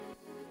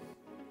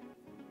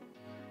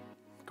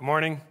Good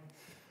morning.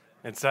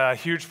 It's a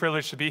huge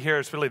privilege to be here.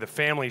 It's really the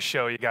family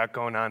show you got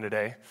going on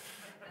today.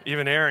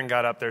 Even Aaron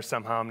got up there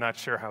somehow. I'm not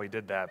sure how he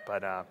did that,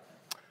 but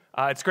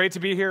it's great to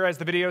be here. As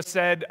the video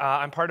said,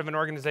 I'm part of an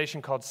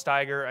organization called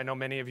Steiger. I know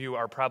many of you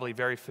are probably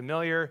very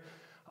familiar,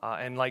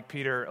 and like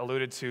Peter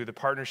alluded to, the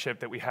partnership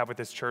that we have with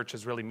this church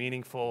is really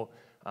meaningful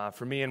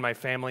for me and my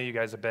family. You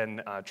guys have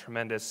been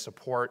tremendous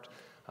support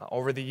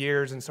over the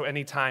years, and so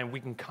anytime we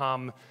can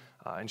come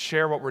and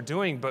share what we're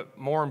doing, but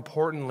more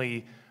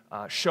importantly,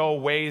 show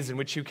ways in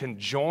which you can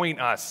join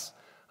us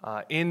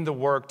in the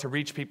work to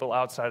reach people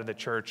outside of the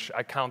church.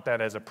 I count that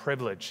as a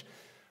privilege.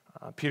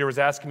 Peter was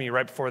asking me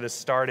right before this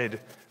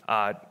started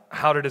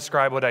how to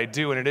describe what I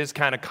do, and it is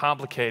kind of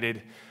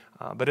complicated,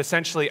 but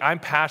essentially I'm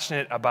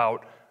passionate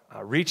about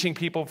reaching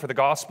people for the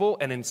gospel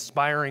and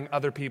inspiring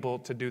other people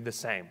to do the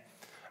same.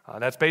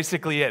 That's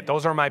basically it.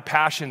 Those are my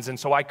passions, and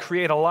so I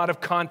create a lot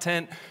of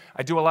content.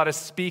 I do a lot of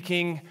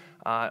speaking,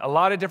 a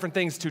lot of different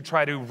things to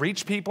try to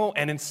reach people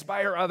and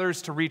inspire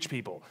others to reach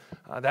people.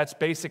 That's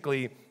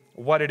basically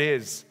what it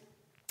is.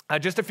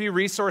 Just a few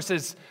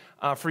resources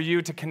for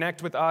you to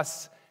connect with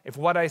us if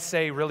what I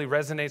say really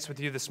resonates with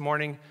you this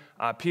morning.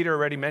 Peter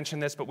already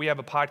mentioned this, but we have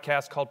a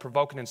podcast called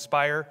Provoke and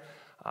Inspire.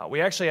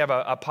 We actually have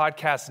a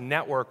podcast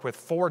network with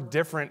 4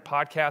 different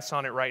podcasts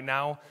on it right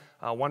now.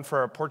 One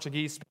for a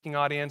Portuguese-speaking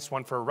audience,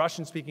 one for a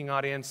Russian-speaking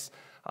audience.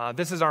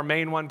 This is our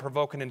main one,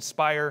 Provoke and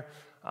Inspire.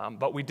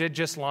 But we did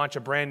just launch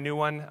a brand new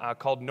one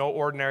called No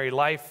Ordinary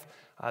Life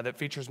that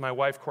features my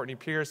wife, Courtney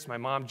Pierce, my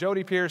mom,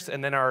 Jody Pierce,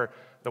 and then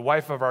the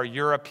wife of our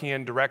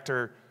European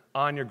director,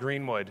 Anya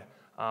Greenwood.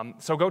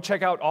 So go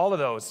check out all of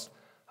those.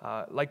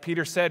 Like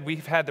Peter said,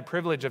 we've had the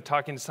privilege of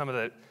talking to some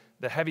of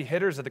the heavy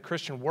hitters of the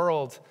Christian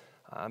world,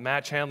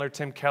 Matt Chandler,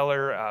 Tim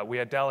Keller, we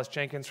had Dallas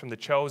Jenkins from The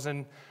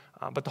Chosen.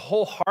 But the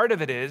whole heart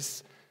of it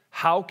is,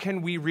 how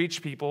can we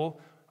reach people,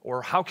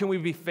 or how can we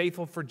be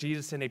faithful for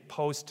Jesus in a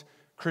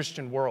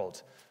post-Christian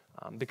world?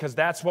 Because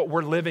that's what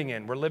we're living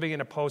in. We're living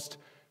in a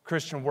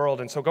post-Christian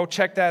world. And so go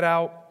check that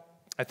out.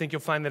 I think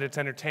you'll find that it's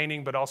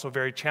entertaining, but also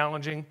very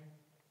challenging.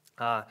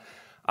 I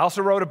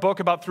also wrote a book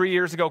about 3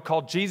 years ago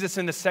called Jesus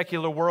in the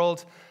Secular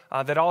World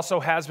that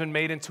also has been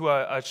made into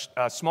a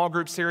small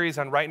group series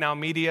on Right Now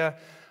Media.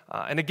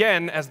 And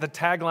again, as the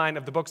tagline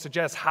of the book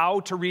suggests, how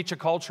to reach a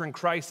culture in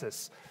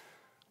crisis.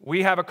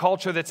 We have a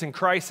culture that's in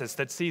crisis,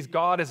 that sees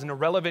God as an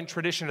irrelevant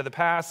tradition of the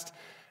past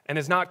and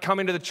is not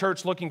coming to the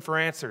church looking for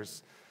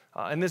answers.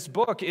 And this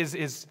book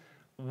is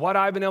what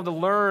I've been able to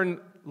learn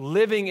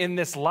living in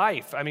this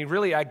life. I mean,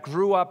 really, I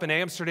grew up in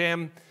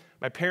Amsterdam.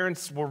 My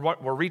parents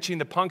were reaching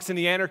the punks and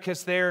the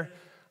anarchists there,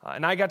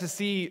 and I got to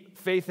see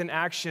faith in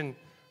action. And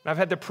I've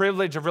had the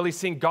privilege of really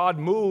seeing God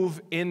move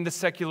in the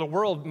secular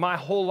world my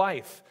whole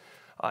life.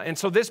 And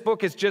so this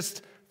book is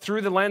just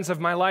through the lens of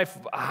my life.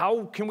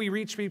 How can we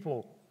reach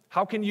people?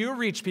 How can you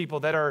reach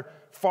people that are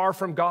far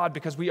from God?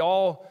 Because we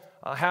all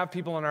have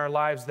people in our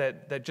lives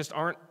that just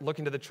aren't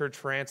looking to the church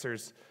for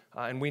answers,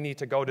 and we need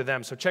to go to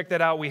them. So check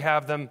that out. We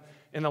have them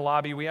in the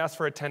lobby. We ask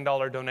for a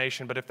 $10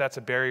 donation, but if that's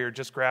a barrier,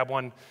 just grab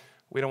one.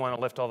 We don't want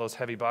to lift all those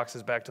heavy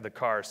boxes back to the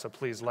car, so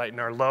please lighten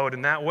our load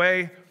in that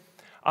way.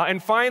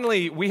 And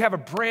finally, we have a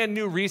brand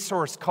new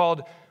resource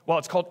called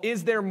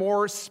Is There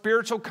More?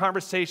 Spiritual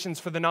Conversations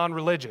for the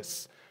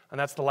Non-Religious. And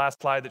that's the last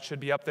slide that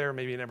should be up there.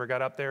 Maybe it never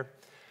got up there.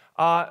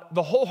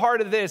 The whole heart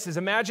of this is,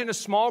 imagine a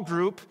small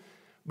group,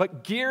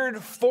 but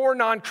geared for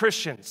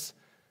non-Christians.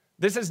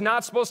 This is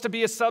not supposed to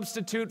be a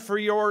substitute for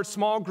your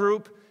small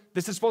group.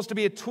 This is supposed to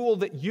be a tool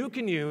that you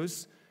can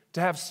use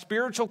to have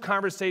spiritual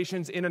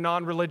conversations in a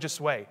non-religious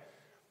way.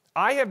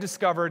 I have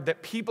discovered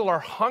that people are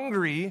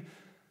hungry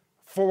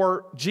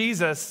for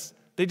Jesus.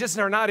 They just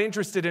are not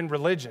interested in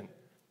religion.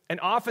 And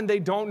often they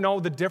don't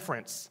know the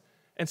difference.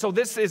 And so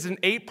this is an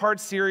 8-part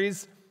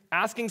series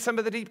asking some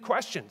of the deep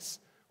questions.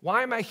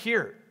 Why am I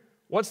here?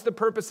 What's the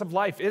purpose of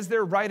life? Is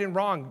there right and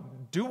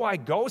wrong? Do I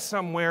go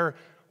somewhere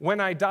when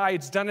I die?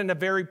 It's done in a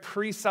very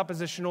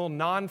presuppositional,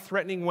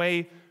 non-threatening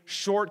way,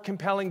 short,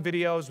 compelling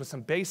videos with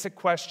some basic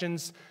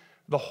questions.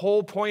 The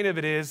whole point of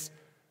it is,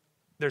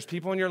 there's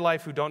people in your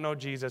life who don't know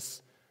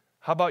Jesus.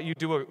 How about you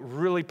do a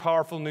really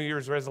powerful New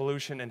Year's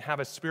resolution and have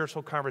a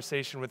spiritual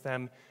conversation with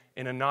them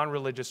in a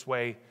non-religious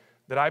way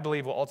that I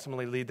believe will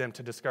ultimately lead them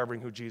to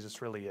discovering who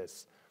Jesus really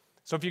is.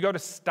 So if you go to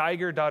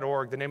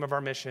steiger.org, the name of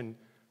our mission,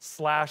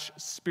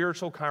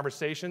 /spiritual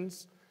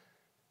conversations,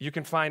 you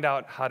can find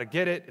out how to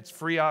get it. It's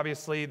free,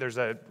 obviously. There's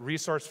a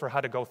resource for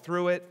how to go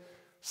through it.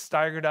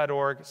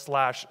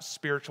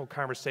 Steiger.org/spiritual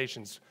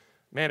conversations.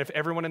 Man, if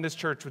everyone in this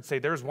church would say,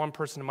 there's one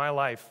person in my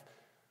life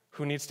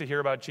who needs to hear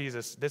about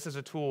Jesus, this is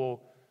a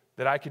tool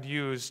that I could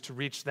use to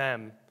reach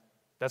them.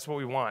 That's what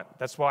we want.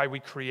 That's why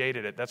we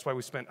created it. That's why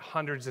we spent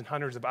hundreds and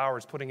hundreds of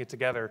hours putting it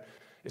together,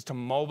 is to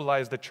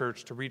mobilize the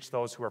church to reach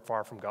those who are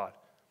far from God.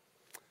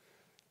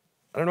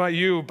 I don't know about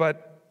you,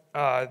 but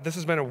this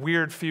has been a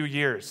weird few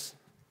years,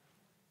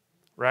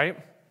 right?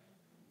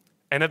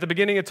 And at the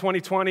beginning of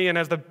 2020, and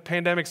as the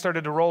pandemic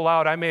started to roll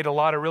out, I made a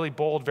lot of really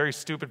bold, very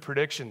stupid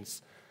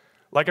predictions.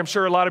 Like I'm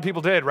sure a lot of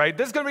people did, right?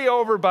 This is going to be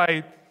over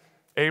by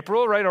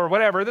April, right, or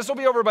whatever. This will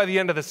be over by the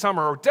end of the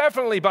summer, or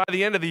definitely by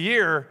the end of the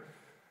year.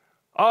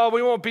 Oh,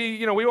 we won't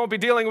be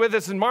dealing with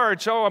this in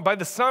March. Oh, by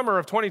the summer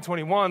of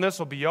 2021, this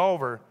will be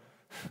over.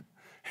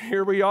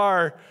 Here we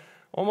are,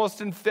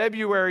 almost in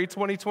February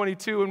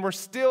 2022, and we're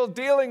still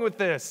dealing with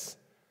this.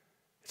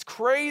 It's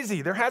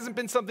crazy. There hasn't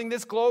been something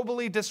this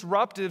globally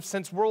disruptive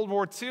since World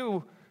War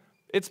II.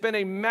 It's been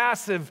a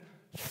massive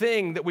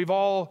thing that we've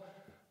all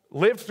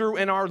lived through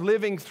and are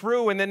living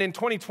through. And then in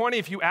 2020,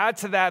 if you add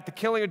to that the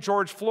killing of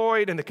George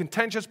Floyd and the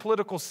contentious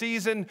political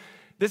season,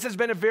 this has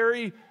been a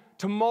very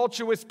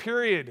tumultuous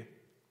period.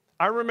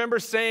 I remember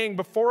saying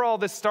before all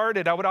this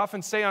started, I would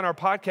often say on our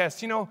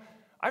podcast,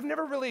 I've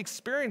never really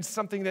experienced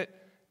something that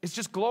is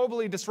just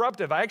globally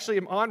disruptive. I actually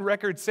am on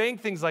record saying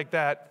things like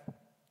that.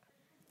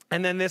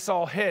 And then this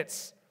all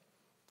hits.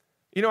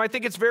 I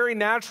think it's very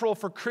natural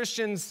for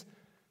Christians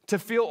to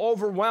feel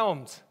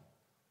overwhelmed.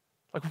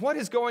 Like, what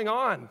is going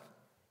on?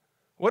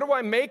 What do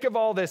I make of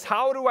all this?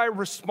 How do I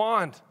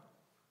respond?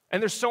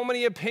 And there's so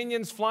many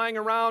opinions flying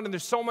around, and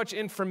there's so much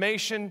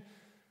information.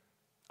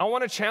 I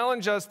want to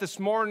challenge us this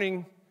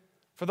morning,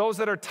 for those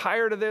that are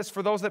tired of this,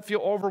 for those that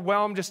feel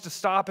overwhelmed, just to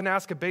stop and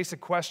ask a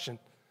basic question.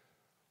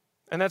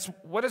 And that's,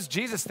 what does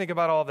Jesus think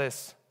about all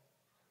this?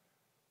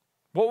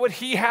 What would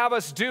he have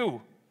us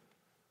do?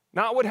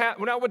 Not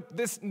what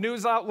this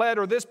news outlet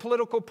or this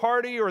political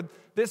party or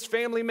this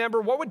family member.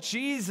 What would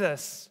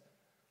Jesus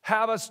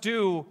have us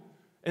do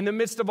in the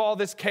midst of all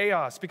this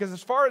chaos? Because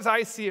as far as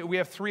I see it, we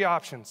have three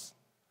options.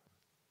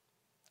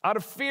 Out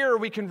of fear,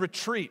 we can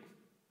retreat.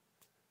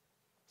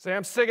 Say,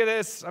 I'm sick of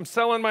this. I'm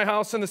selling my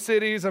house in the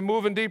cities. I'm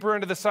moving deeper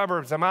into the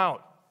suburbs. I'm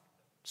out.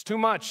 It's too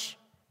much.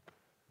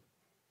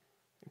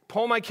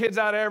 Pull my kids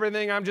out of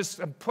everything. I'm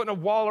putting a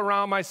wall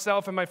around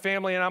myself and my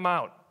family, and I'm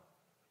out.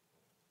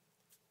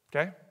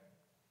 Okay?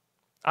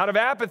 Out of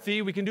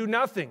apathy, we can do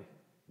nothing.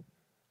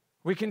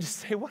 We can just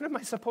say, what am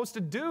I supposed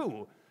to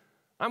do?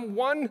 I'm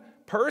one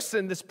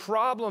person. These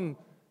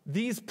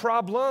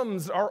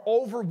problems are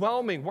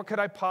overwhelming. What could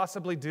I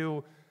possibly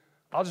do?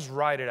 I'll just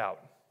ride it out.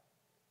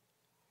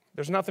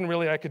 There's nothing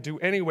really I could do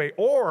anyway.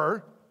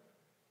 Or,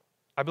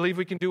 I believe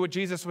we can do what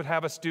Jesus would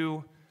have us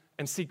do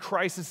and see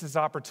crisis as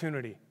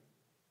opportunity.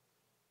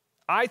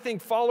 I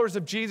think followers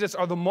of Jesus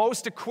are the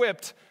most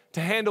equipped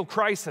to handle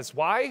crisis.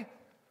 Why?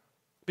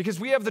 Because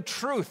we have the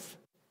truth.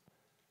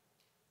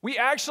 We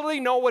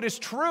actually know what is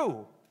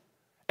true.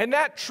 And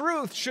that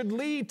truth should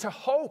lead to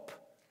hope.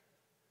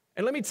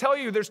 And let me tell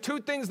you, there's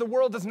two things the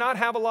world does not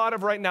have a lot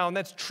of right now, and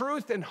that's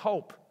truth and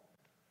hope.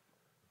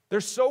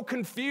 They're so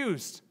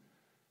confused.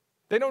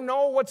 They don't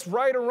know what's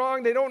right or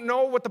wrong. They don't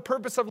know what the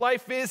purpose of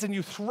life is, and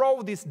you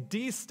throw these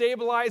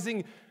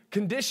destabilizing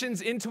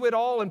conditions into it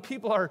all, and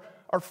people are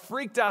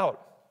freaked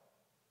out.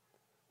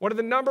 One of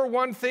the number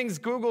one things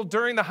Googled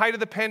during the height of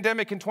the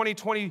pandemic in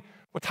 2020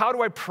 was, how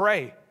do I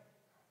pray?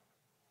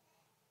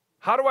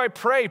 How do I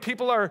pray?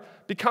 People are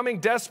becoming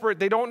desperate.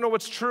 They don't know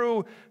what's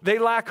true. They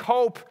lack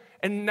hope.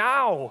 And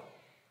now,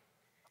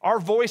 our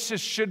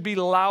voices should be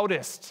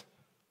loudest.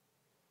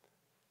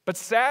 But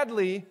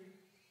sadly,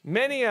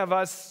 many of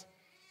us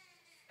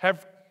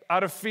have,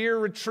 out of fear,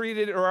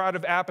 retreated, or out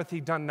of apathy,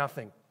 done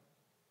nothing.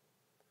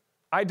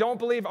 I don't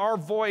believe our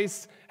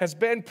voice has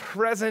been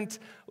present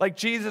like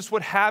Jesus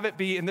would have it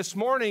be. And this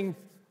morning,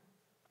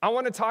 I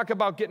want to talk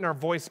about getting our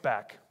voice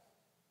back.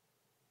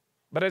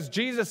 But as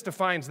Jesus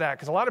defines that,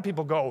 because a lot of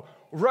people go,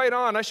 right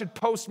on, I should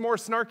post more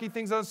snarky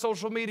things on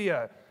social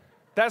media.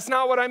 That's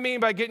not what I mean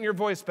by getting your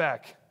voice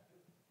back.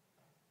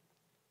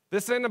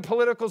 This isn't a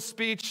political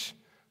speech.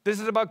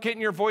 This is about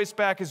getting your voice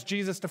back as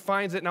Jesus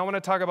defines it. And I want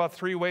to talk about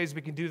three ways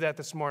we can do that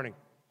this morning.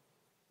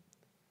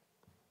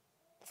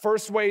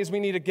 First way is we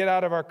need to get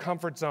out of our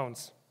comfort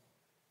zones.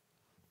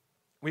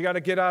 We got to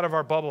get out of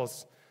our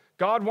bubbles.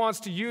 God wants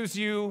to use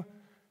you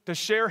to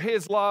share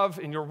his love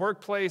in your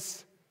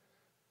workplace,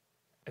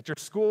 at your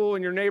school,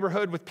 in your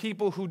neighborhood, with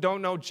people who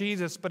don't know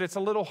Jesus, but it's a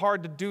little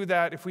hard to do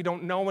that if we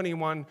don't know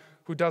anyone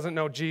who doesn't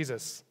know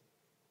Jesus.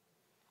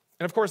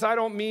 And of course, I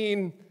don't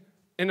mean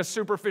in a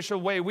superficial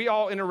way. We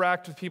all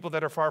interact with people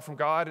that are far from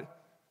God,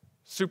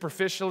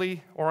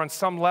 superficially or on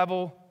some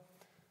level.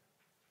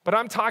 But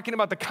I'm talking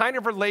about the kind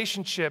of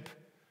relationship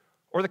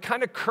or the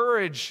kind of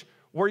courage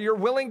where you're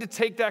willing to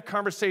take that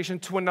conversation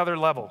to another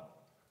level,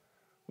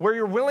 where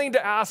you're willing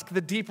to ask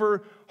the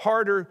deeper,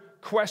 harder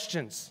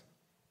questions.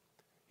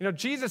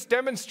 Jesus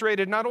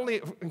demonstrated not only,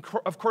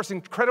 of course,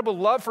 incredible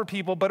love for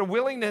people, but a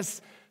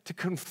willingness to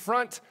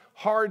confront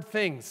hard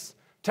things,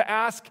 to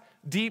ask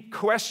deep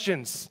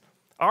questions.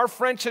 Our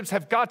friendships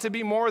have got to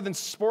be more than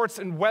sports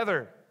and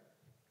weather.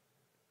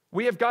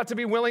 We have got to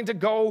be willing to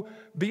go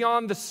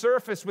beyond the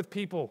surface with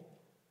people.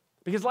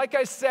 Because like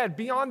I said,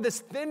 beyond this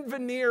thin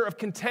veneer of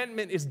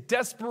contentment is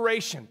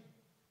desperation.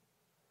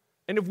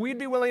 And if we'd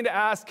be willing to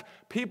ask,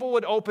 people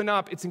would open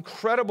up. It's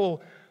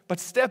incredible. But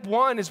step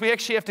one is we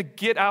actually have to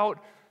get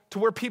out to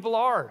where people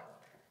are.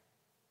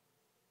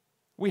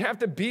 We have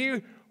to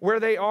be where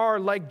they are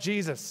like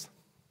Jesus.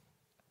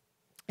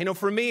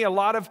 For me, a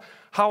lot of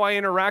how I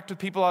interact with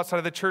people outside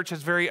of the church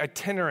is very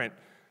itinerant.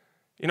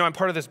 I'm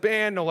part of this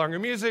band, No Longer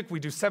Music. We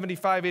do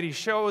 75, 80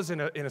 shows in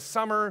a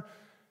summer.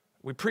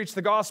 We preach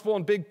the gospel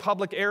in big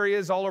public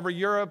areas all over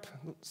Europe,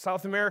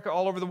 South America,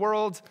 all over the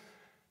world.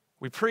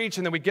 We preach,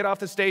 and then we get off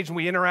the stage and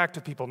we interact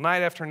with people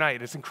night after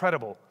night. It's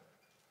incredible.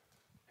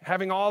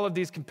 Having all of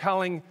these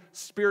compelling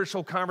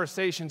spiritual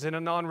conversations in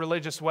a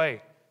non-religious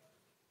way.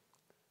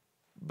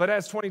 But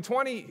as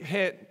 2020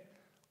 hit,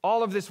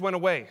 all of this went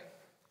away.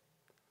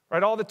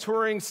 Right? All the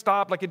touring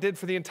stopped like it did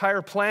for the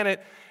entire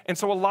planet. And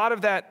so a lot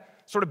of that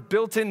sort of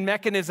built-in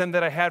mechanism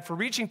that I had for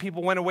reaching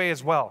people went away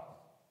as well.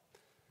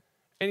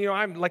 And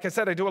I'm like I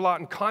said, I do a lot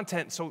in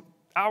content, so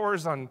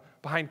hours on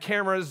behind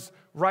cameras,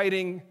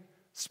 writing,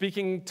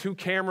 speaking to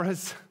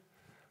cameras.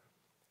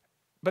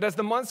 But as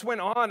the months went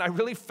on, I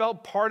really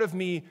felt part of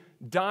me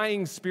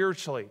dying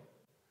spiritually.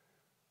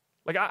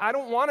 Like I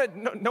don't want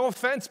to, no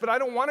offense, but I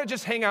don't want to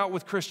just hang out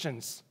with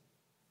Christians.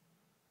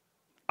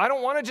 I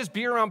don't want to just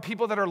be around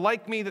people that are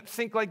like me, that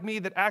think like me,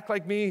 that act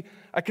like me.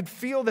 I could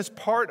feel this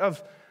part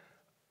of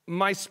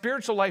my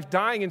spiritual life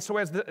dying. And so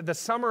as the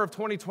summer of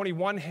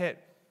 2021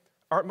 hit,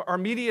 our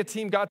media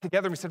team got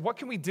together and we said, what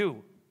can we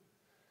do?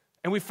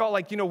 And we felt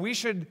like,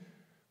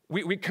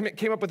 we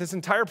came up with this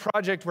entire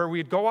project where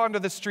we'd go onto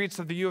the streets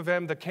of the U of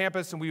M, the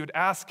campus, and we would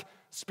ask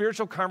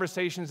spiritual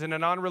conversations in a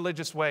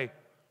non-religious way.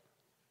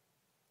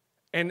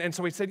 And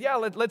so we said, yeah,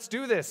 let's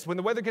do this. When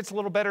the weather gets a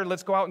little better,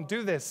 let's go out and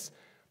do this.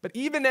 But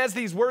even as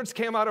these words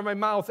came out of my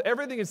mouth,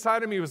 everything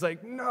inside of me was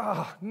like,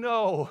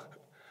 no,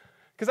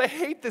 because I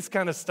hate this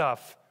kind of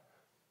stuff.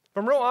 If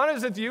I'm real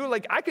honest with you,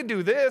 like I could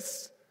do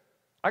this.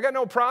 I got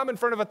no problem in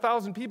front of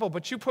 1,000 people,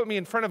 but you put me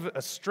in front of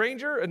a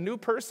stranger, a new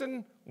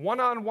person,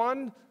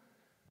 one-on-one,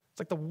 it's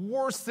like the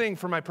worst thing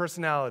for my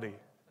personality.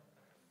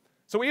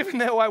 So even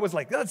though I was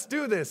like, let's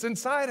do this,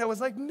 inside I was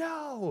like,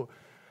 no,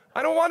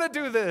 I don't want to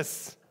do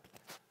this.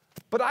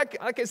 But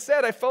like I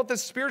said, I felt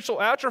this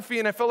spiritual atrophy,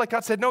 and I felt like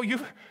God said, no,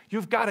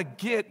 you've got to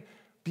get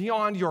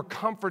beyond your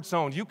comfort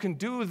zone. You can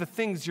do the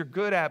things you're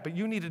good at, but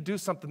you need to do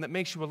something that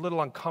makes you a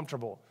little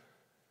uncomfortable.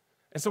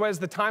 And so as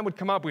the time would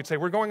come up, we'd say,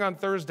 we're going on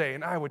Thursday,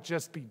 and I would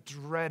just be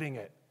dreading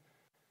it.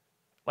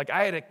 Like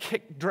I had to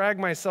drag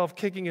myself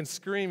kicking and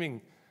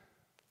screaming.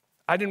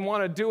 I didn't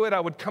want to do it.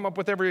 I would come up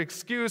with every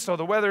excuse. Oh,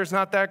 the weather's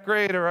not that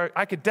great, or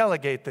I could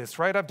delegate this,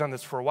 right? I've done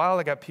this for a while.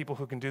 I got people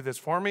who can do this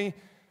for me.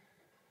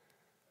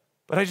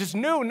 But I just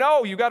knew,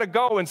 no, you got to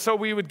go. And so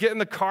we would get in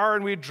the car,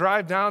 and we'd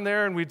drive down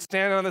there, and we'd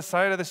stand on the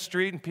side of the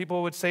street, and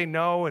people would say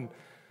no, and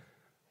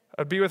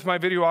I'd be with my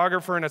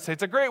videographer, and I'd say,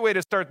 it's a great way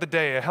to start the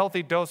day, a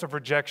healthy dose of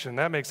rejection.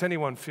 That makes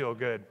anyone feel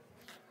good.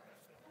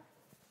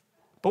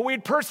 But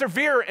we'd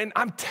persevere, and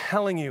I'm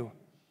telling you,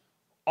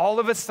 all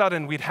of a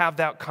sudden, we'd have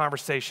that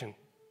conversation.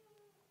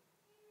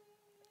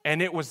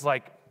 And it was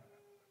like,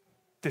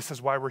 this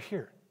is why we're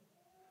here.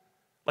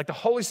 Like the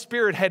Holy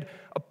Spirit had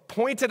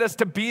appointed us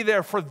to be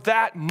there for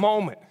that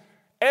moment.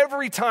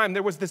 Every time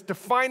there was this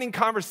defining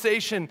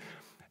conversation,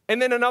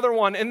 and then another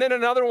one, and then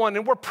another one,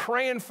 and we're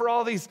praying for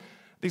all these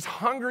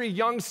hungry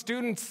young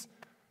students,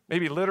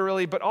 maybe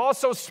literally, but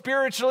also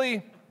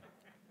spiritually.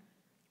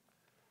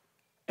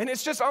 And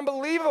it's just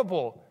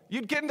unbelievable.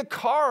 You'd get in the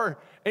car,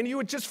 and you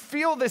would just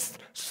feel this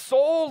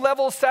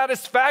soul-level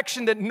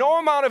satisfaction that no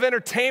amount of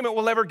entertainment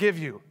will ever give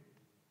you.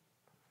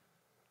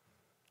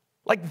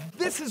 Like,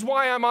 this is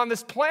why I'm on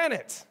this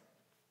planet.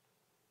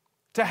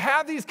 To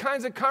have these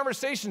kinds of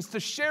conversations, to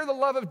share the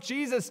love of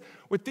Jesus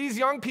with these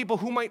young people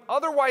who might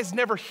otherwise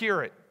never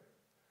hear it.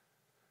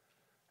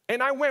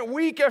 And I went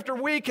week after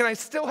week, and I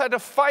still had to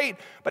fight,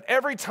 but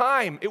every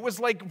time it was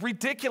like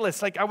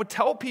ridiculous. Like I would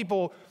tell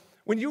people,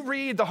 when you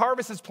read the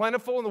harvest is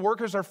plentiful and the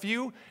workers are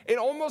few, it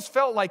almost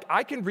felt like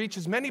I can reach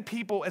as many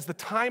people as the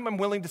time I'm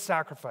willing to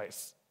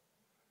sacrifice.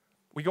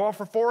 We go out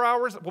for 4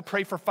 hours, we'll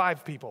pray for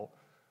 5 people.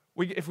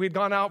 If we'd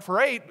gone out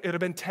for 8, it would have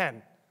been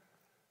 10.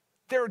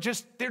 They're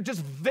just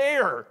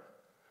there,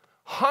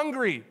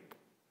 hungry.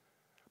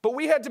 But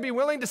we had to be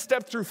willing to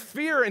step through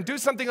fear and do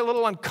something a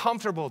little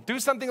uncomfortable, do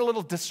something a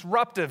little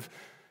disruptive,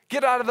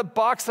 get out of the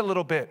box a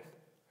little bit.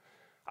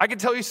 I could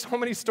tell you so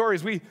many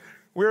stories. We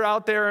were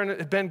out there, and it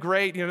had been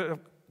great.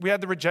 We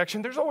had the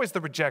rejection. There's always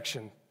the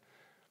rejection.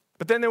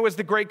 But then there was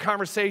the great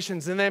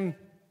conversations. And then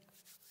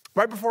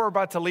right before we're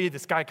about to leave,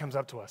 this guy comes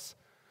up to us.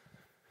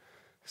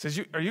 He says,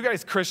 are you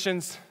guys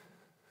Christians?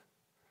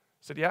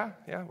 I said, yeah,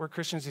 we're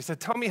Christians. He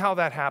said, tell me how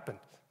that happened.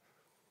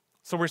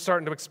 So we're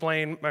starting to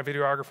explain, my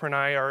videographer and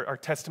I, our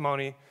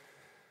testimony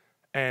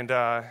and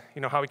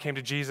how we came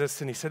to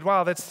Jesus. And he said,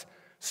 wow, that's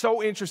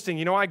so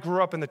interesting. I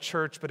grew up in the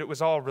church, but it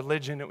was all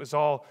religion. It was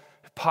all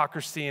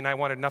hypocrisy, and I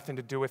wanted nothing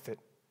to do with it.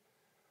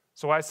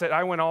 So I said,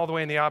 I went all the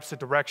way in the opposite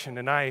direction,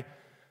 and I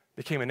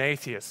became an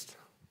atheist.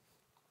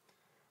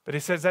 But he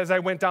says, as I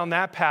went down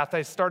that path,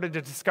 I started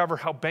to discover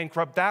how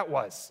bankrupt that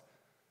was.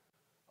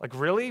 Like,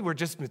 really? We're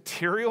just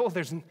material?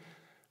 There's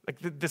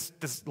like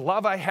this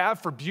love I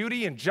have for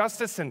beauty and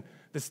justice and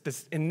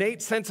this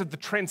innate sense of the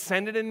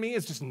transcendent in me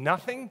is just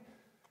nothing.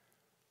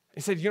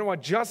 He said, you know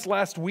what? Just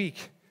last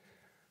week,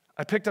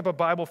 I picked up a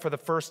Bible for the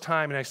first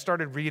time and I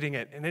started reading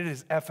it, and it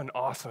is effing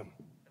awesome.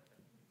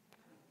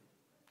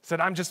 He said,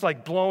 I'm just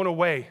like blown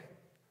away.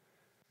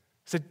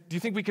 said, do you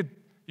think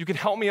you could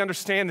help me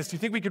understand this? Do you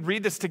think we could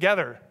read this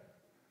together?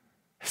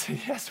 I said,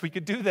 yes, we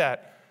could do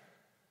that.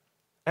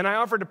 And I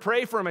offered to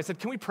pray for him. I said,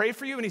 can we pray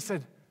for you? And he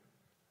said,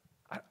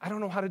 I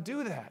don't know how to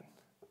do that.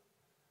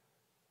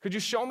 Could you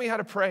show me how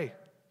to pray?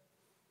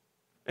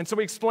 And so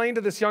we explained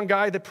to this young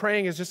guy that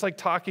praying is just like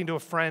talking to a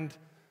friend.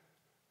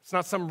 It's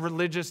not some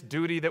religious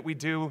duty that we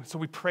do. So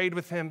we prayed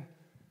with him.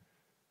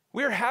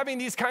 We were having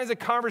these kinds of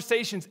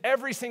conversations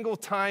every single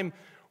time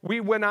we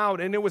went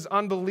out, and it was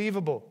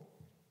unbelievable.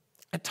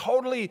 It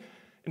totally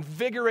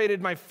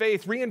reinvigorated my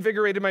faith,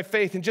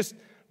 and just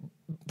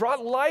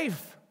brought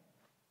life.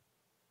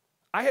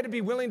 I had to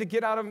be willing to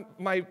get out of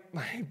my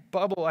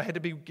bubble. I had to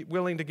be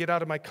willing to get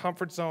out of my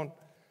comfort zone.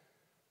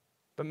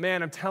 But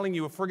man, I'm telling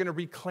you, if we're going to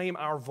reclaim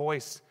our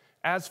voice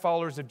as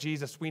followers of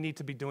Jesus, we need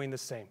to be doing the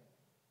same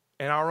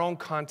in our own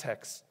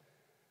context.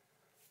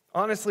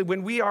 Honestly,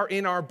 when we are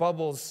in our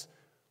bubbles,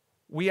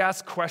 we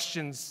ask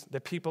questions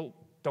that people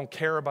don't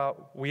care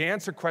about. We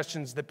answer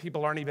questions that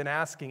people aren't even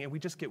asking, and we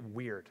just get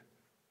weird.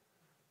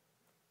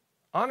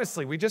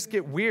 Honestly, we just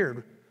get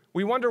weird.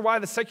 We wonder why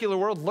the secular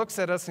world looks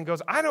at us and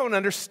goes, I don't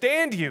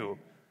understand you.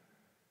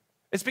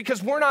 It's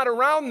because we're not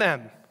around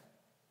them.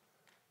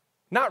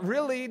 Not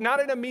really, not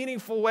in a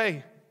meaningful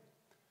way.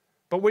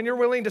 But when you're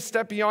willing to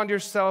step beyond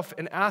yourself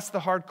and ask the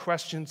hard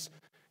questions,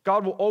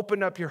 God will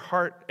open up your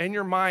heart and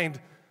your mind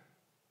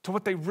to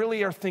what they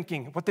really are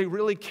thinking, what they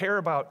really care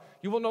about.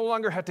 You will no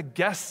longer have to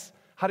guess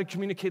how to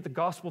communicate the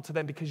gospel to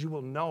them because you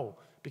will know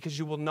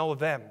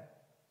them.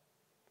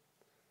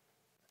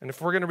 And if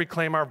we're going to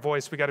reclaim our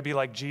voice, we got to be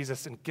like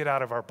Jesus and get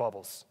out of our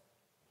bubbles.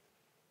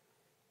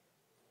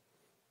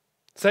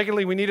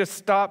 Secondly, we need to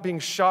stop being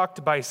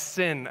shocked by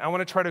sin. I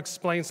want to try to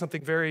explain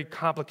something very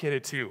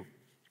complicated to you.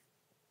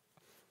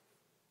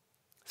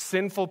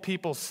 Sinful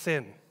people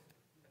sin.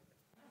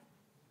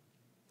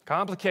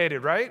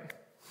 Complicated, right?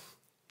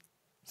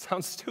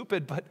 Sounds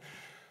stupid, but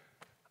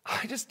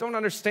I just don't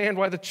understand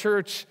why the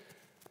church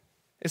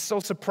is so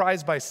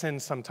surprised by sin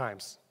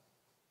sometimes.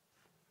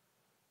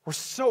 We're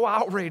so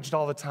outraged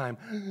all the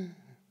time.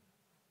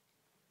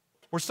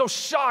 We're so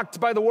shocked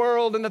by the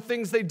world and the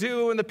things they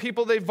do and the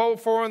people they vote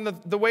for and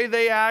the way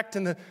they act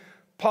and the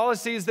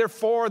policies they're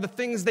for,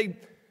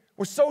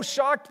 we're so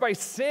shocked by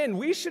sin.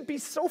 We should be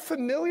so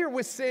familiar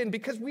with sin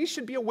because we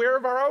should be aware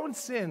of our own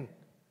sin.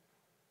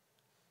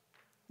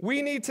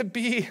 We need to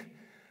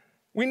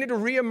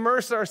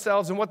re-immerse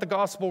ourselves in what the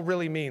gospel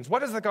really means. What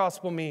does the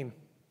gospel mean?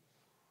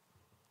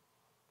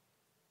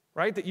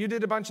 Right? That you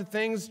did a bunch of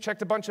things,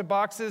 checked a bunch of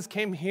boxes,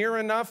 came here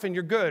enough, and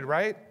you're good,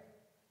 right?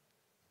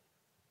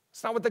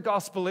 It's not what the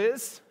gospel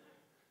is.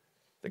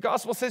 The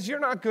gospel says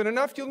you're not good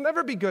enough. You'll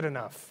never be good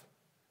enough.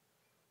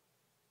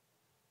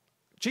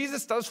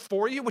 Jesus does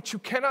for you what you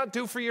cannot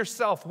do for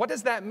yourself. What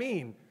does that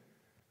mean?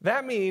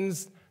 That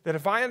means that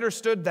if I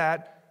understood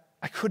that,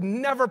 I could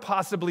never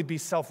possibly be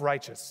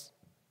self-righteous.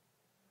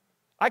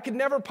 I could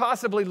never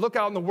possibly look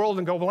out in the world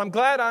and go, well, I'm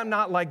glad I'm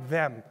not like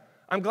them.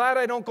 I'm glad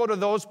I don't go to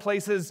those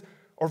places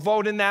or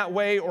vote in that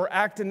way or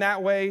act in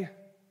that way.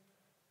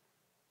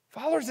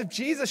 Followers of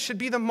Jesus should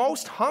be the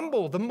most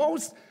humble, the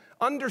most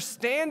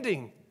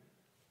understanding.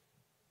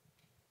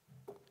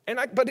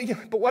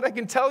 But what I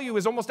can tell you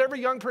is almost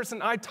every young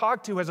person I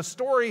talk to has a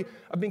story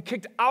of being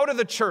kicked out of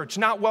the church,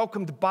 not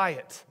welcomed by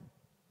it.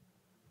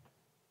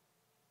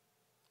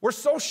 We're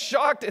so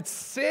shocked at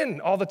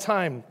sin all the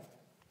time,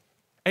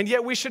 and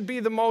yet we should be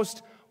the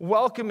most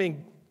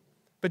welcoming.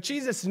 But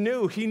Jesus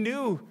knew, he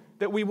knew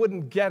that we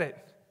wouldn't get it.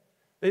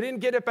 They didn't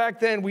get it back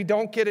then, we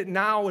don't get it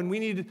now, and we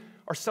need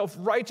our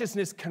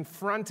self-righteousness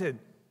confronted.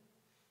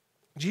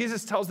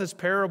 Jesus tells this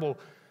parable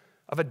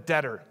of a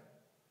debtor.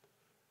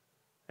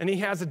 And he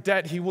has a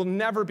debt he will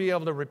never be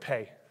able to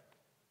repay.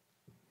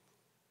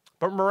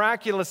 But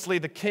miraculously,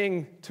 the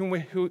king,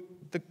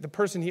 the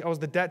person he owes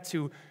the debt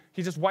to,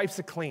 he just wipes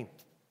it clean.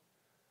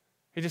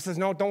 He just says,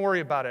 no, don't worry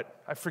about it.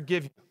 I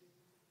forgive you.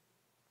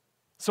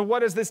 So what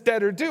does this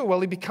debtor do? Well,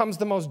 he becomes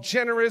the most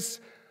generous,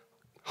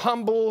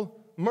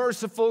 humble,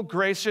 merciful,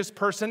 gracious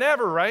person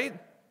ever, right?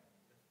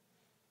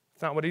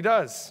 It's not what he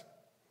does.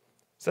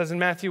 It says in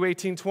Matthew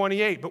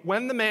 18:28, but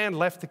when the man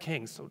left the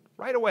king, so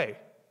right away,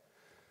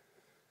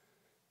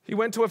 he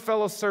went to a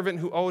fellow servant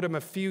who owed him a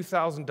few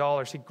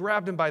 $1,000s. He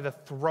grabbed him by the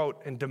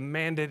throat and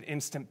demanded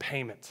instant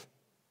payment.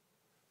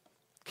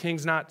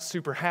 King's not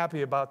super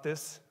happy about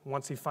this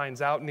once he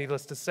finds out,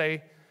 needless to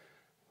say.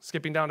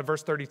 Skipping down to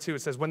verse 32,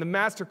 it says, when the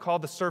master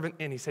called the servant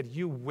in, he said,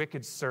 you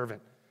wicked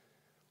servant.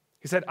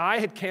 He said, I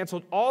had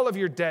canceled all of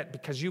your debt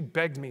because you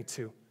begged me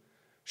to.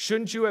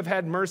 Shouldn't you have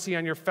had mercy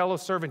on your fellow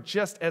servant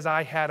just as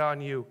I had on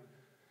you?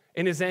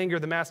 In his anger,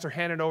 the master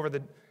handed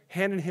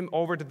him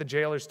over to the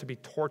jailers to be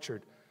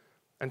tortured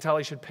until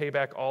he should pay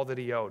back all that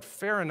he owed.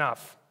 Fair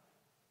enough.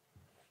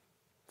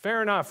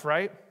 Fair enough,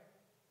 right?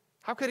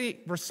 How could he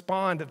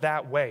respond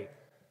that way?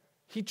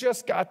 He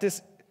just got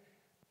this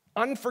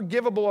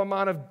unforgivable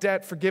amount of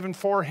debt forgiven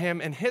for him,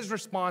 and his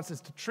response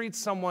is to treat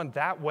someone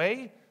that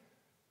way?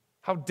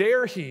 How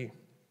dare he?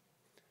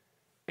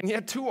 And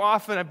yet too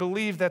often I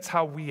believe that's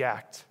how we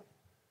act.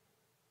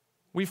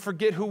 We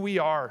forget who we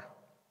are.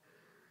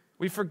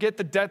 We forget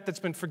the debt that's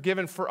been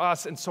forgiven for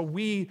us, and so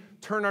we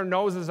turn our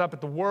noses up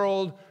at the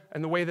world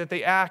and the way that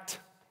they act.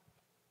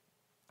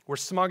 We're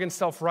smug and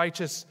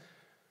self-righteous.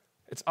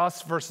 It's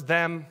us versus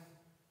them.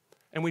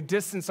 And we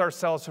distance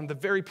ourselves from the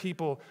very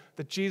people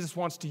that Jesus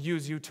wants to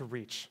use you to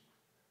reach.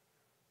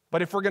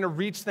 But if we're going to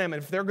reach them,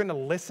 and if they're going to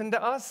listen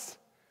to us,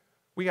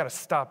 we got to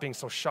stop being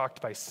so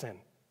shocked by sin.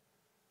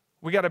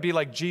 We got to be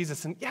like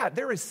Jesus. And yeah,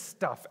 there is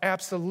stuff,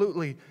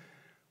 absolutely.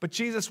 But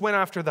Jesus went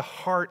after the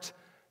heart,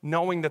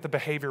 knowing that the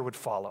behavior would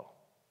follow.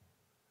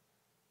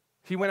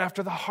 He went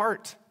after the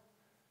heart.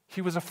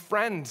 He was a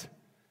friend.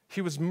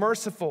 He was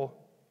merciful.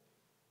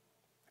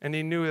 And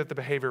he knew that the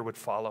behavior would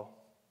follow.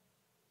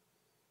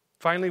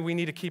 Finally, we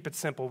need to keep it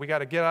simple. We got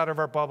to get out of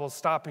our bubbles,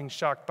 stop being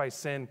shocked by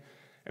sin,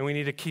 and we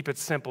need to keep it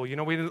simple. You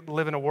know, we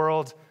live in a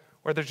world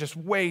where there's just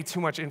way too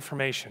much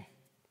information.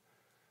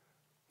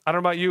 I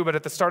don't know about you, but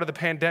at the start of the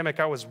pandemic,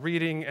 I was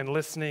reading and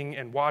listening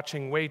and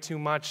watching way too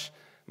much.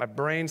 My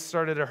brain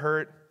started to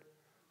hurt.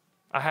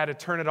 I had to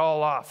turn it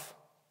all off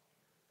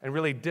and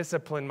really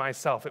discipline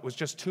myself. It was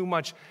just too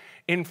much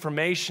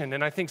information.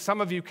 And I think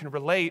some of you can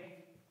relate,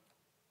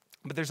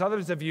 but there's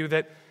others of you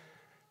that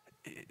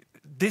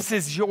this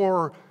is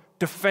your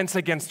defense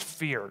against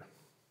fear.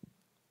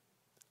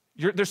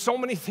 There's so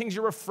many things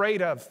you're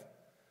afraid of,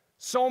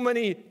 so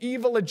many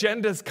evil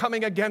agendas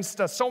coming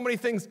against us, so many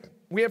things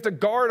we have to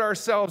guard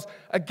ourselves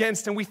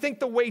against, and we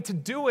think the way to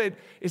do it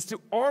is to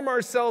arm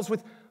ourselves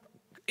with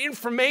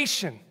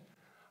information.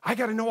 I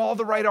got to know all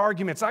the right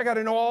arguments. I got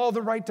to know all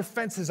the right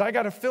defenses. I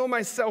got to fill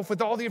myself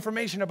with all the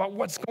information about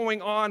what's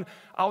going on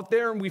out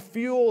there, and we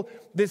feel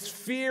this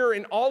fear,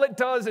 and all it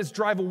does is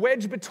drive a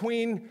wedge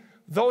between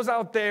those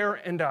out there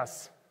and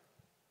us.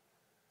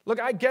 Look,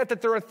 I get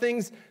that there are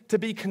things to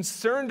be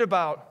concerned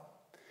about,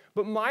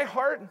 but my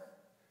heart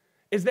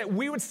is that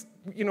we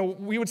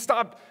would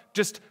stop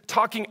just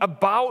talking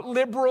about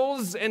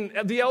liberals and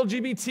the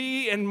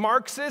LGBT and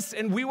Marxists,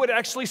 and we would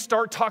actually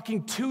start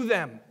talking to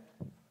them.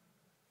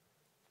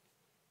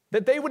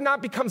 That they would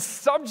not become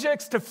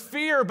subjects to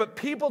fear, but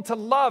people to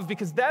love,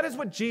 because that is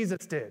what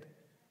Jesus did.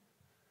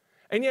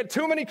 And yet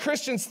too many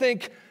Christians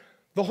think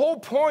the whole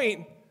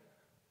point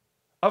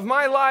of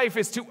my life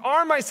is to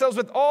arm myself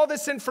with all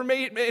this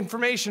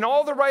information,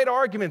 all the right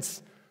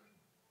arguments,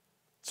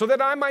 so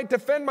that I might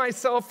defend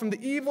myself from the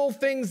evil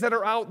things that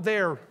are out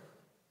there.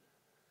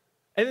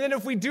 And then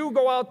if we do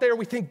go out there,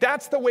 we think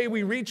that's the way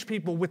we reach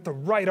people, with the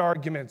right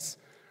arguments,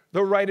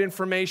 the right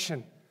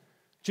information.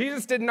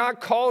 Jesus did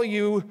not call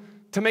you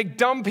to make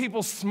dumb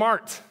people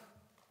smart,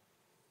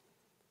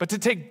 but to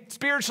take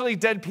spiritually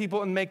dead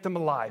people and make them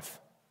alive.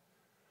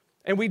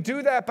 And we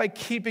do that by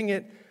keeping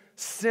it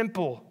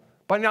simple,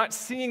 by not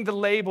seeing the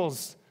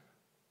labels,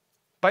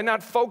 by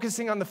not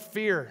focusing on the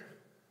fear,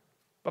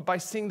 but by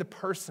seeing the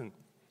person.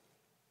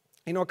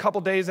 You know, a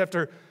couple days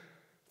after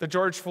the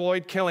George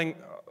Floyd killing,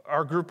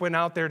 our group went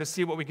out there to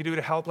see what we could do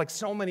to help, like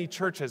so many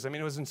churches. I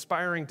mean, it was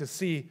inspiring to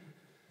see.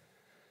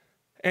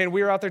 And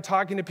we were out there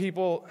talking to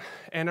people,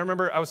 and I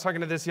remember I was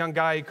talking to this young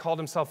guy. He called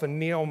himself a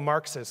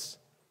neo-Marxist.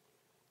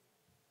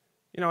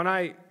 You know, and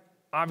I,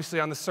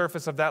 obviously on the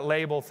surface of that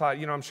label, thought,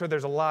 you know, I'm sure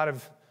there's a lot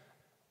of,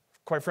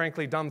 quite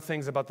frankly, dumb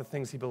things about the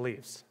things he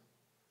believes.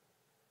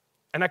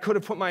 And I could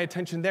have put my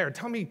attention there.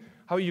 Tell me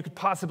how you could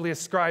possibly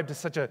ascribe to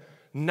such a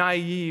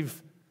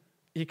naive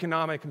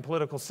economic and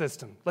political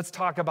system. Let's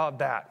talk about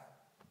that.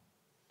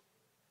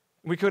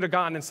 We could have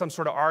gotten in some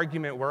sort of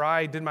argument where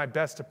I did my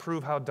best to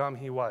prove how dumb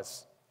he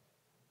was.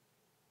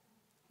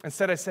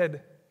 Instead, I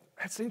said,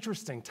 that's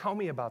interesting. Tell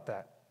me about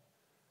that.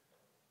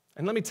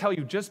 And let me tell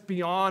you, just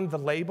beyond the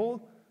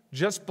label,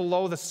 just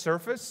below the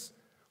surface,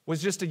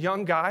 was just a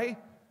young guy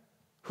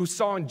who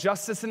saw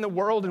injustice in the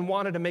world and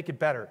wanted to make it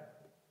better.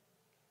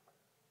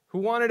 Who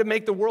wanted to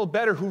make the world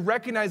better, who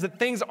recognized that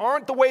things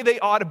aren't the way they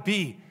ought to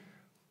be.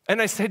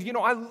 And I said, you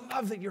know, I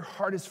love that your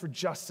heart is for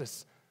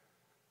justice.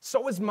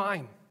 So is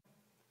mine.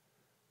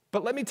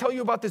 But let me tell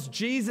you about this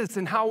Jesus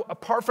and how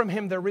apart from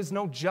him there is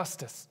no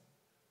justice.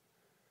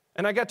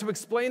 And I got to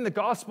explain the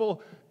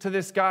gospel to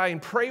this guy and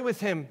pray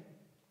with him.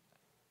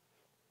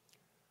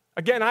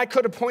 Again, I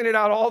could have pointed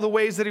out all the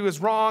ways that he was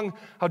wrong,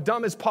 how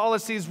dumb his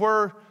policies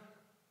were,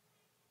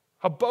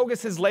 how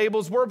bogus his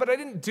labels were, but I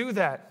didn't do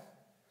that.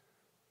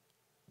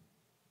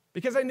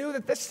 Because I knew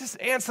that this is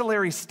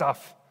ancillary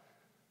stuff.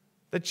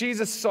 That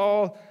Jesus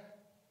saw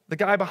the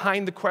guy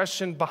behind the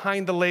question,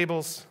 behind the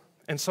labels,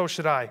 and so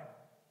should I.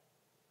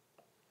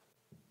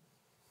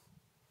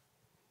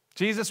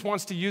 Jesus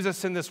wants to use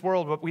us in this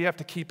world, but we have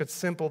to keep it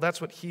simple.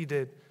 That's what he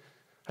did.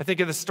 I think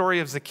of the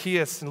story of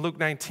Zacchaeus in Luke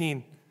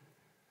 19.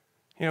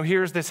 You know,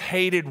 here's this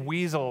hated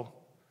weasel,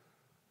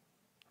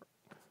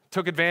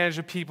 took advantage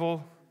of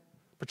people,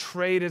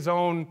 betrayed his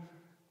own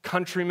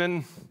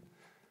countrymen.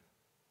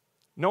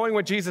 Knowing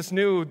what Jesus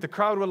knew, the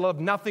crowd would love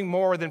nothing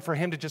more than for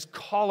him to just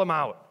call him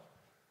out.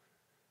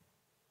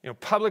 You know,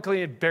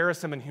 publicly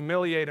embarrass him and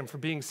humiliate him for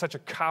being such a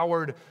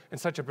coward and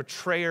such a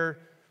betrayer.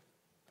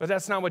 But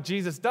that's not what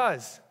Jesus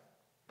does.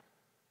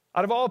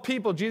 Out of all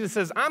people, Jesus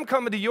says, I'm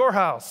coming to your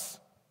house.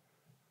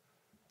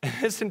 And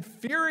this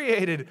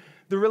infuriated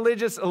the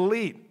religious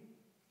elite.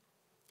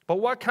 But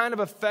what kind of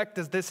effect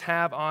does this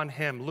have on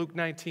him? Luke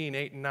 19,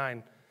 8 and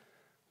 9.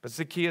 But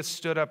Zacchaeus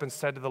stood up and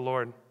said to the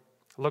Lord,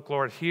 "Look,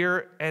 Lord,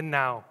 here and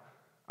now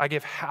I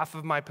give half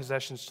of my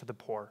possessions to the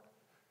poor.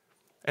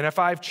 And if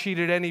I've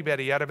cheated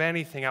anybody out of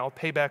anything, I'll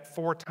pay back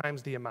 4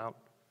 times the amount."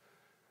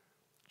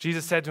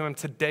 Jesus said to him,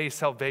 "Today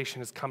salvation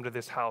has come to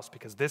this house,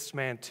 because this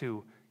man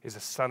too is a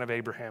son of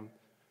Abraham.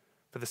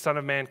 For the Son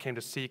of Man came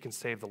to seek and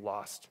save the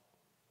lost."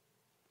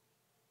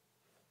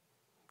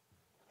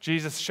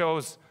 Jesus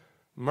shows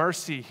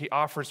mercy. He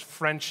offers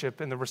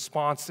friendship, and the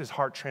response is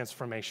heart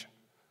transformation.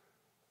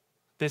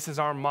 This is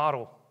our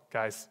model,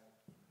 guys.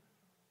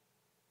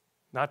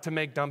 Not to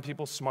make dumb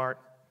people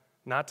smart,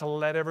 not to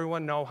let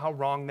everyone know how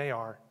wrong they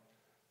are,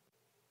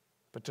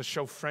 but to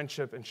show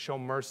friendship and show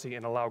mercy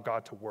and allow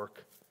God to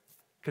work.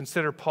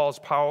 Consider Paul's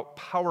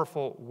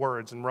powerful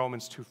words in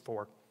Romans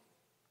 2:4.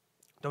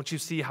 Don't you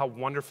see how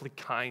wonderfully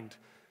kind,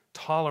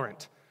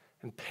 tolerant,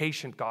 and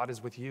patient God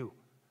is with you?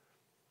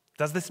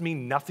 Does this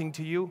mean nothing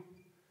to you?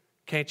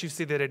 Can't you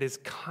see that it is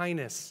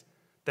kindness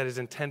that is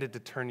intended to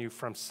turn you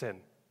from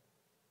sin?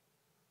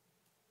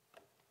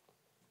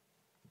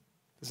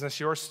 Isn't this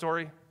your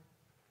story?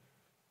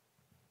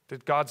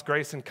 Did God's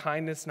grace and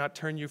kindness not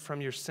turn you from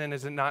your sin?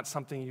 Is it not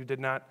something you did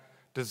not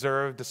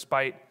deserve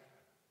despite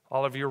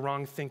all of your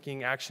wrong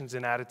thinking, actions,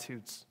 and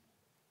attitudes?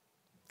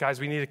 Guys,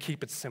 we need to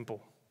keep it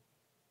simple.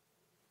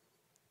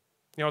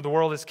 You know, the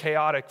world is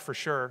chaotic for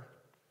sure,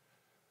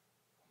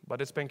 but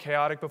it's been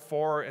chaotic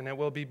before, and it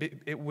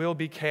will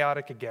be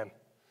chaotic again.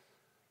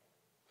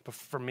 But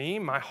for me,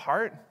 my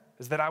heart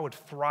is that I would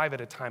thrive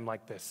at a time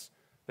like this,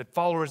 that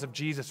followers of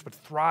Jesus would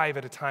thrive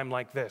at a time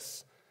like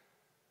this.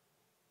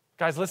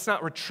 Guys, let's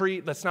not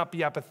retreat. Let's not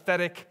be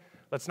apathetic.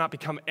 Let's not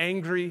become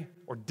angry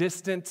or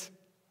distant.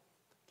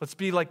 Let's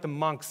be like the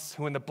monks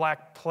who in the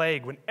Black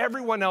Plague, when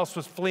everyone else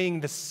was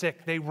fleeing the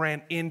sick, they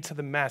ran into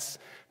the mess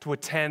to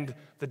attend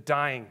the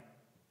dying,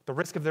 the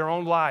risk of their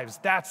own lives.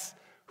 That's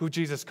who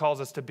Jesus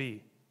calls us to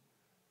be.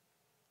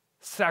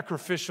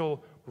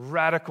 Sacrificial,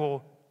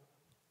 radical,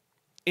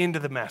 into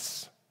the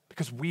mess,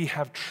 because we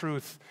have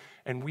truth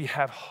and we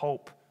have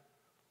hope.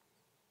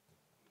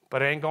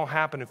 But it ain't going to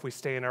happen if we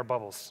stay in our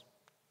bubbles.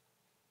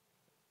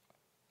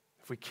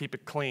 If we keep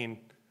it clean,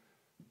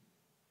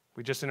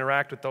 we just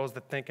interact with those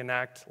that think and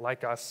act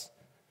like us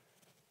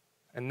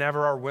and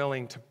never are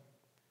willing to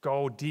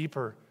go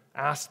deeper,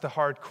 ask the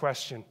hard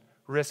question,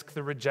 risk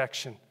the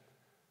rejection,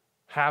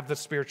 have the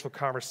spiritual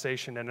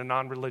conversation in a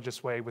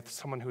non-religious way with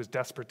someone who is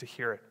desperate to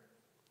hear it.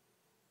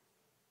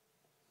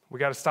 We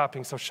got to stop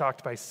being so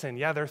shocked by sin.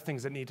 Yeah, there are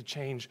things that need to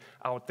change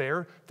out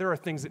there. There are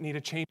things that need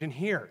to change in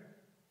here.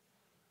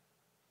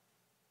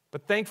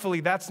 But thankfully,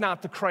 that's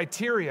not the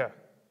criteria.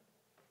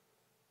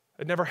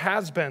 It never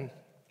has been.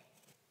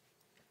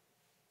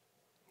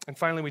 And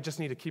finally, we just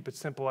need to keep it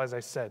simple, as I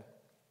said.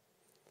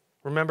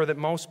 Remember that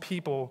most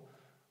people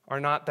are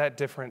not that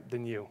different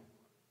than you.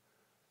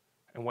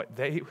 And what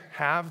they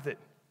have that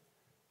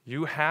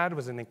you had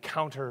was an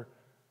encounter.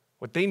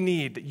 What they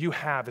need that you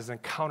have is an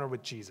encounter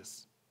with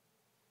Jesus.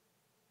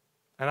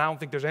 And I don't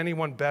think there's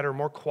anyone better,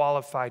 more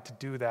qualified to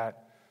do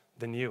that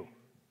than you.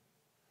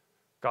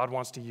 God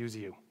wants to use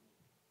you.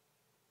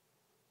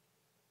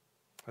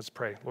 Let's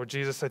pray. Lord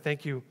Jesus, I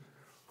thank you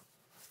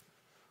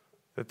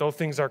that though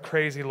things are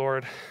crazy,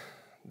 Lord,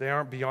 they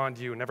aren't beyond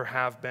you, never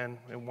have been,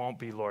 and won't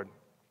be, Lord.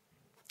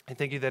 I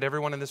thank you that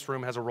everyone in this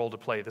room has a role to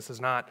play. This is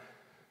not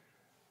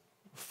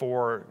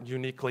for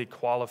uniquely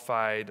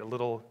qualified, a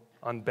little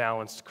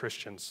unbalanced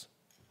Christians.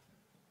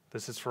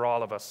 This is for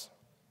all of us.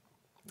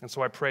 And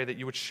so I pray that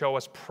you would show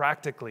us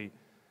practically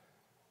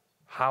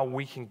how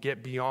we can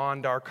get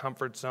beyond our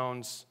comfort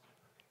zones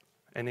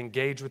and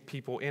engage with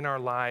people in our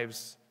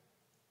lives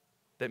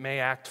that may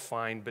act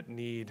fine but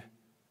need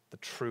the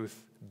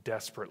truth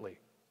desperately.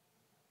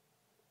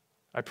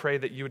 I pray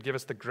that you would give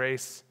us the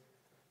grace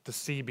to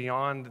see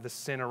beyond the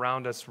sin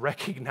around us,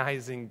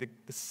 recognizing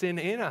the sin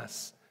in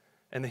us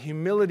and the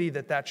humility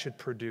that that should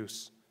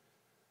produce.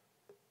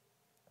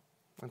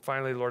 And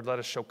finally, Lord, let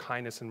us show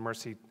kindness and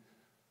mercy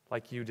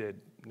like you did,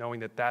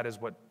 knowing that that is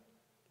what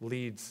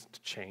leads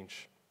to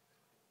change.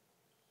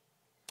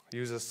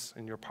 Use us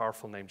in your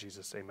powerful name,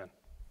 Jesus. Amen.